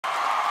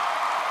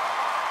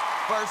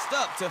First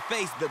up to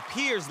face the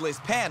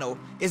peerless panel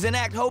is an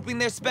act hoping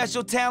their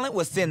special talent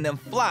will send them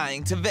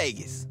flying to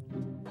Vegas.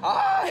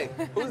 Hi,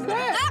 who's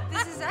that?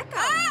 This is Echo.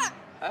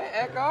 Hey,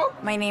 Echo.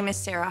 My name is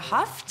Sarah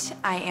Huft.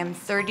 I am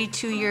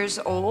 32 years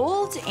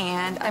old,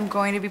 and I'm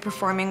going to be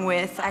performing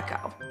with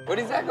Echo. What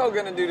is Echo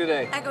gonna do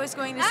today? Echo is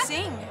going to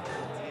sing.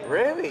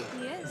 Really?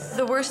 He is.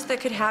 The worst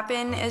that could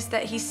happen is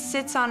that he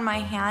sits on my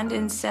hand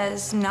and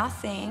says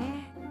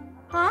nothing.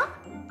 Huh?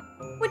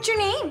 What's your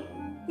name?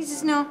 He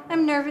says, no,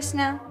 I'm nervous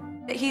now.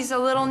 He's a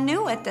little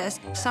new at this.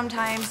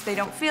 Sometimes they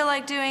don't feel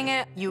like doing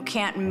it. You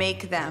can't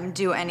make them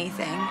do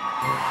anything.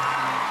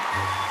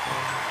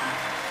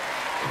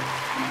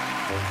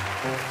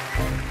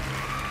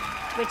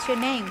 What's your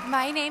name?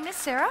 My name is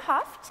Sarah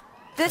Huft.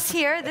 This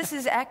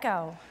is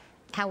Echo.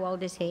 How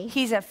old is he?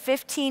 He's a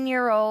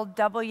 15-year-old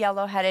double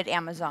yellow-headed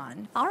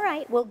Amazon. All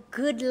right, well,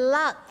 good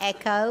luck,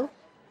 Echo.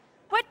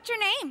 What's your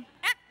name?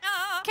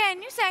 Echo.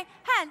 Can you say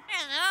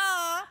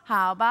hello?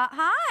 How about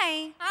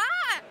hi?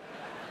 Hi.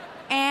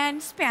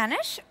 And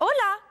Spanish,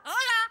 hola.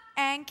 Hola.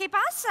 And ¿qué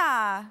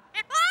pasa?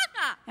 ¿Qué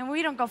pasa? And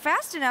we don't go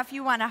fast enough.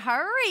 You want to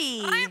hurry.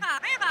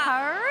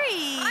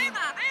 Hurry.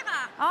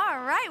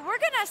 All right, we're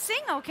going to sing,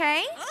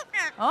 okay?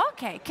 Okay.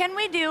 Okay, can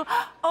we do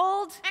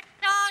old...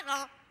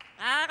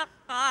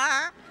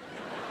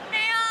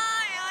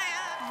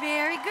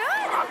 Very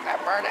good.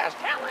 That bird has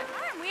talent.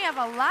 We have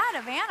a lot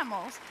of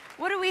animals.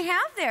 What do we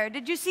have there?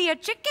 Did you see a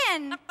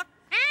chicken?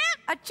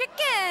 A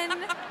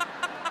chicken.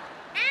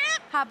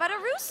 How about a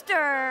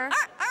rooster?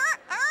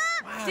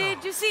 Wow.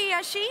 Did you see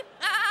a sheep?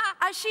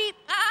 A sheep.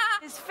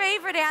 His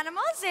favorite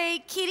animal is a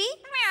kitty.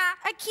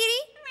 A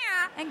kitty.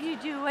 And you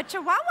do a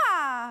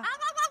chihuahua.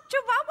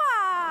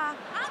 Chihuahua.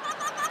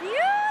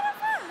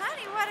 Beautiful,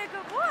 honey. What a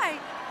good boy.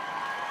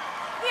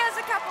 He has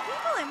a couple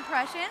people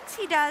impressions.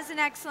 He does an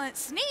excellent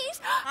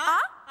sneeze.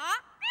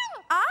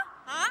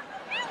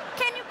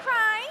 Can you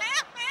cry?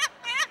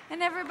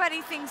 And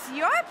everybody thinks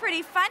you're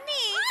pretty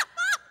funny.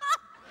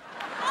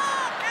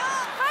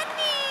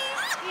 Funny.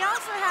 He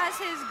also has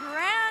his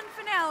grand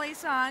finale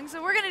song,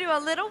 so we're gonna do a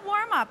little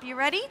warm-up. You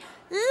ready?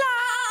 La.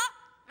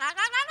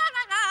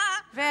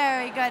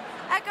 Very good.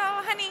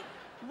 Echo, honey,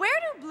 where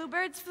do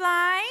bluebirds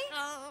fly?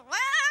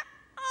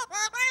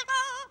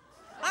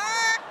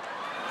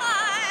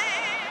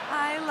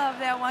 I love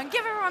that one.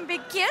 Give everyone a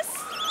big kiss.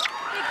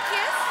 Big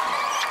kiss.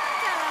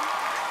 Tell them.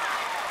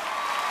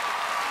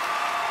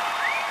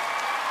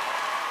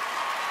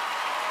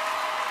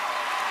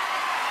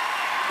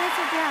 That's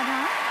a dad,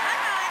 huh?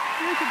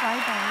 Look at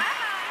bye-bye.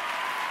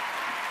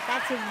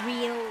 That's a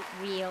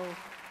real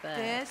bird.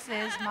 This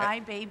is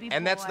my baby boy.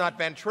 And that's not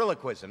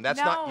ventriloquism. That's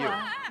not you.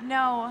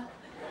 No.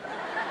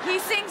 He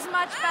sings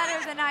much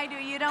better than I do.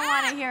 You don't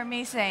want to hear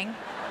me sing.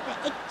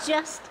 It's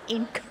just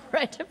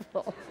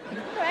incredible.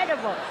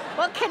 Incredible.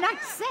 What can I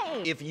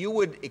say? If you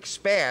would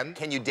expand,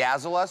 can you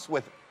dazzle us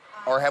with,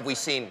 or have we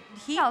seen?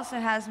 He also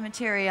has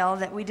material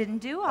that we didn't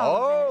do all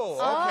of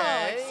Oh,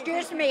 okay. Oh,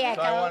 excuse me,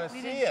 Echo. So I want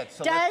to see it.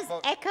 So Does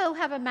let's Echo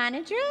have a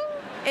manager?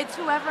 it. It's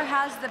whoever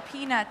has the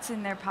peanuts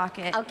in their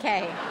pocket.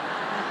 Okay.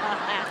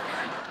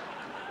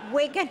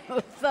 We're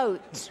gonna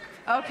vote.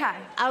 Okay.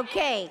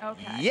 Okay.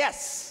 Okay.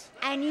 Yes.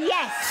 And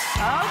yes.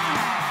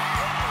 Okay.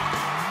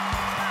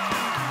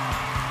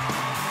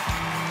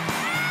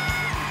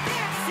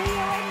 See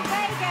you in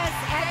Vegas,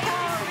 Thank Echo.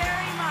 you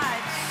very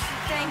much.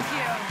 Thank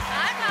you.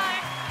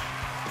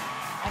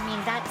 I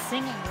mean, that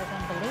singing was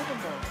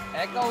unbelievable.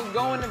 Echo's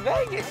going to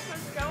Vegas.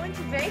 Echo's going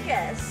to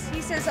Vegas.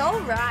 He says, all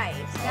right.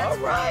 That's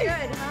All right.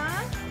 pretty good,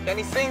 huh? Can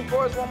he sing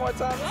for us one more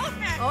time?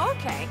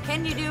 Okay.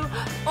 Can you do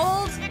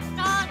old...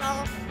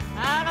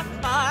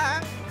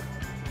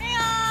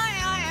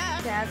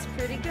 That's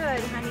pretty good,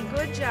 honey.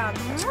 Good job.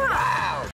 Mwah.